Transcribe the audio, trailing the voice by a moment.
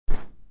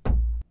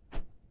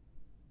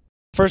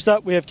First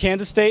up, we have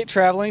Kansas State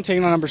traveling,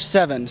 taking on number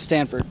 7,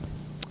 Stanford.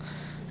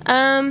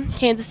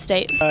 Kansas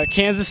State.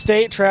 Kansas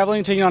State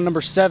traveling, taking on number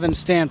 7,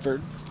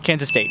 Stanford.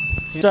 Kansas State.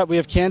 Next up, we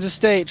have Kansas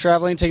State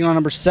traveling, taking on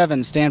number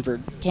 7,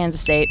 Stanford. Kansas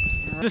State.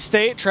 Kansas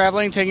State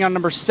traveling, taking on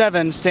number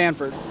 7,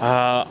 Stanford.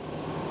 I'll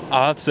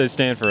have to say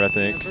Stanford, I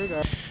think.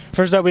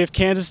 First up, we have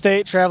Kansas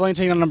State traveling,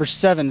 taking on number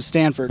 7,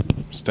 Stanford.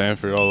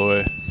 Stanford all the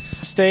way.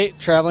 State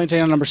traveling,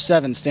 taking on number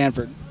 7,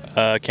 Stanford.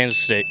 Kansas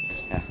State.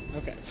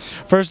 Okay.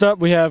 First up,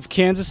 we have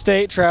Kansas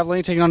State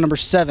traveling, taking on number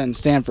 7,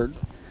 Stanford.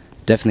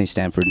 Definitely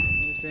Stanford.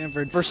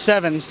 Stanford. Number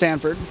 7,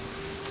 Stanford.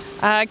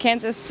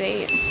 Kansas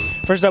State.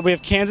 First up, we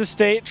have Kansas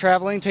State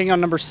traveling, taking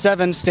on number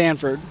 7,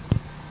 Stanford.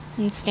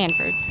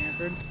 Stanford.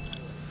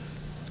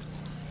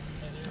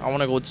 I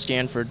want to go with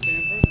Stanford.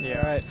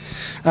 Yeah.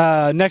 All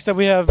right. Next up,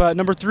 we have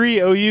number 3,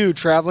 OU,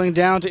 traveling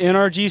down to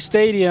NRG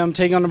Stadium,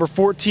 taking on number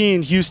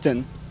 14,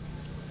 Houston.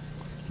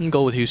 I'm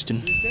go with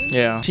Houston.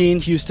 Yeah. 14,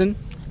 Houston.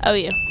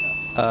 OU.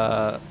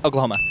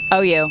 Oklahoma.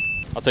 OU.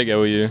 I'll take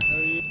OU.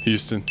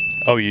 Houston.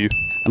 OU.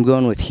 I'm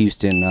going with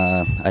Houston.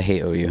 I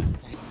hate OU.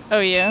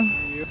 OU.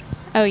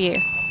 OU.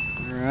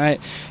 All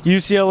right.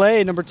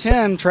 UCLA, number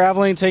 10,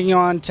 traveling, taking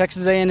on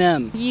Texas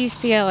A&M.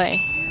 UCLA.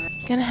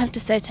 Gonna have to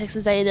say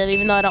Texas A&M,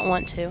 even though I don't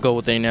want to. Go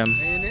with A&M.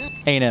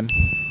 A&M.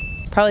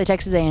 Probably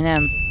Texas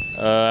A&M.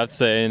 I'd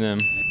say A&M.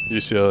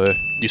 UCLA.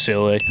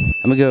 UCLA.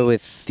 I'm going to go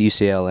with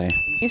UCLA.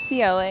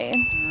 UCLA.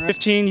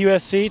 15,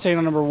 USC, taking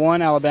on number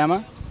 1,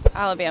 Alabama.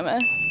 Alabama.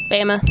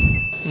 Bama.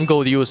 I'm gonna go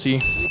with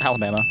USC.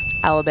 Alabama.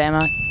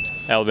 Alabama.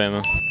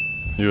 Alabama.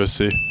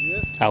 USC.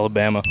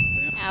 Alabama.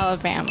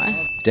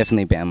 Alabama.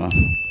 Definitely Bama.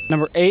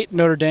 Number 8,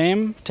 Notre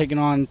Dame, taking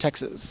on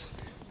Texas.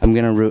 I'm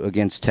going to root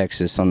against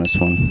Texas on this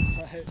one.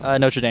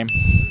 Notre Dame.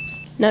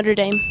 Notre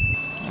Dame.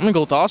 I'm gonna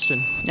go with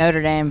Austin.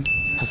 Notre Dame.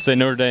 I'd say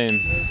Notre Dame.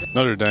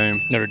 Notre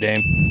Dame. Notre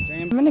Dame.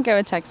 I'm gonna go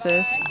with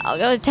Texas. I'll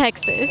go with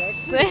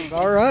Texas.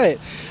 All right.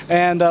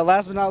 And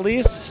last but not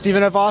least,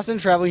 Stephen F. Austin,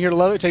 traveling here to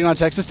Lubbock, taking on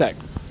Texas Tech.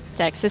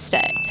 Texas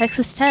Tech.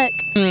 Texas Tech.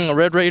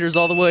 Red Raiders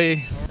all the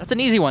way. That's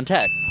an easy one,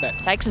 Tech.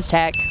 Texas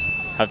Tech.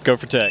 Have to go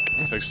for Tech.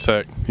 Texas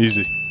Tech.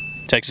 Easy.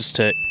 Texas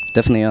Tech.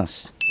 Definitely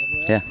us.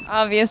 Yeah.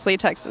 Obviously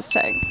Texas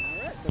Tech.